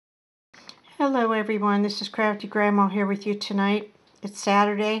Hello everyone, this is Crafty Grandma here with you tonight. It's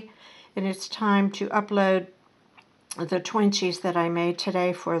Saturday and it's time to upload the twinsies that I made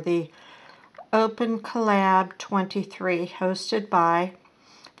today for the Open Collab 23 hosted by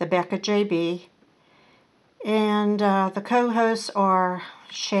the Becca JB. And the co-hosts are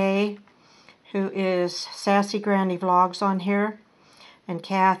Shay, who is Sassy Granny Vlogs on here, and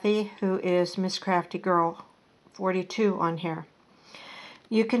Kathy, who is Miss Crafty Girl 42 on here.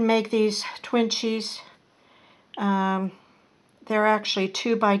 You can make these twinsies. They're actually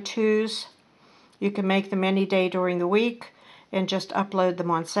 2x2s. You can make them any day during the week and just upload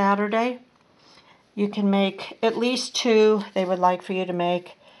them on Saturday. You can make at least 2 they would like for you to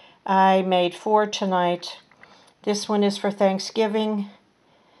make. I made 4 tonight. This one is for Thanksgiving.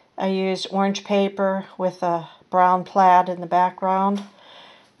 I used orange paper with a brown plaid in the background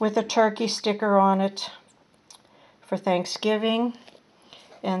with a turkey sticker on it for Thanksgiving.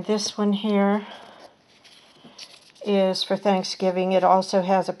 And this one here is for Thanksgiving. It also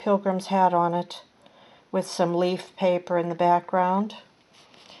has a pilgrim's hat on it with some leaf paper in the background.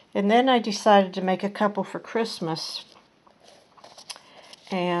 And then I decided to make a couple for Christmas.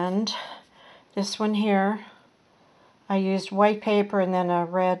 And this one here, I used white paper and then a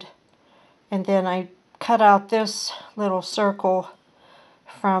red. And then I cut out this little circle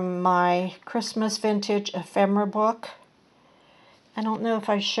from my Christmas Vintage Ephemera book. I don't know if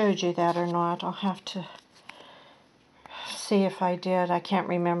I showed you that or not. I'll have to see if I did. I can't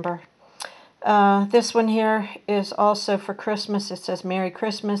remember. This one here is also for Christmas. It says Merry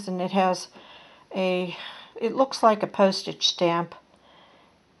Christmas, and it has it looks like a postage stamp.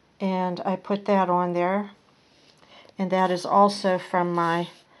 And I put that on there. And that is also from my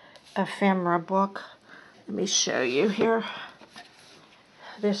ephemera book. Let me show you here.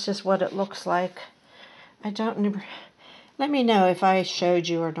 This is what it looks like. I don't know. Let me know if I showed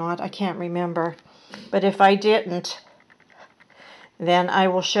you or not. I can't remember. But if I didn't, then I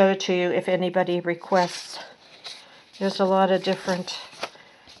will show it to you if anybody requests. There's a lot of different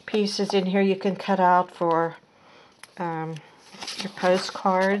pieces in here you can cut out for your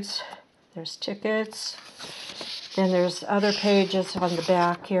postcards. There's tickets. Then there's other pages on the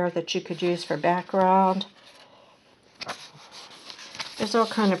back here that you could use for background. There's all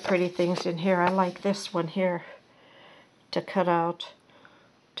kind of pretty things in here. I like this one here to cut out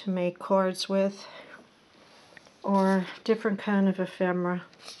to make cards with, or different kind of ephemera.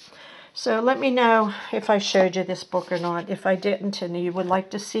 So let me know if I showed you this book or not. If I didn't and you would like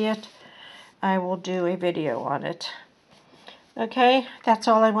to see it, I will do a video on it. Okay, that's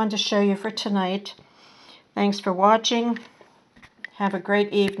all I wanted to show you for tonight. Thanks for watching. Have a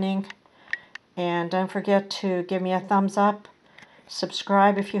great evening. And don't forget to give me a thumbs up,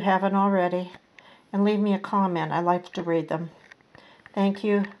 subscribe if you haven't already, and leave me a comment. I like to read them. Thank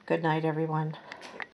you. Good night, everyone.